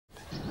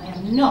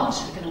I'm not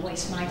going to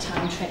waste my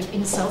time trading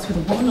insults with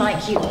a woman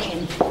like you,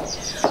 Kim.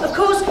 Of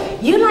course,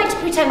 you like to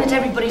pretend that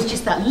everybody's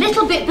just that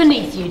little bit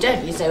beneath you,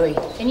 don't you, Zoe?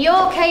 In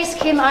your case,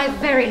 Kim, I've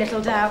very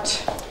little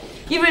doubt.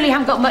 You really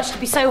haven't got much to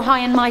be so high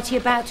and mighty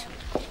about.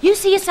 You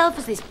see yourself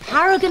as this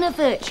paragon of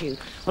virtue,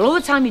 while all the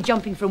time you're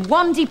jumping from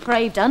one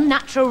depraved,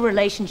 unnatural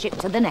relationship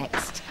to the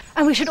next.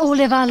 And we should all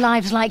live our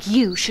lives like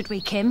you, should we,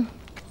 Kim?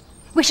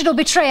 We should all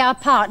betray our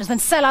partners and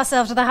sell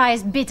ourselves to the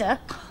highest bidder.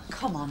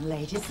 Come on,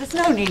 ladies, there's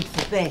no need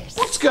for this.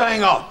 What's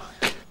going on?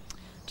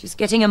 Just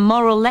getting a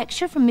moral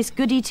lecture from Miss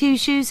Goody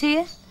Two-Shoes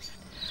here?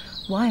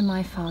 Why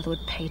my father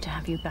would pay to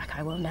have you back,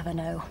 I will never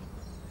know.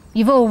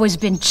 You've always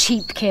been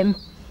cheap, Kim.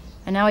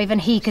 And now even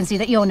he can see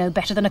that you're no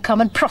better than a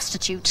common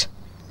prostitute.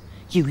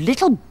 You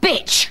little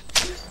bitch!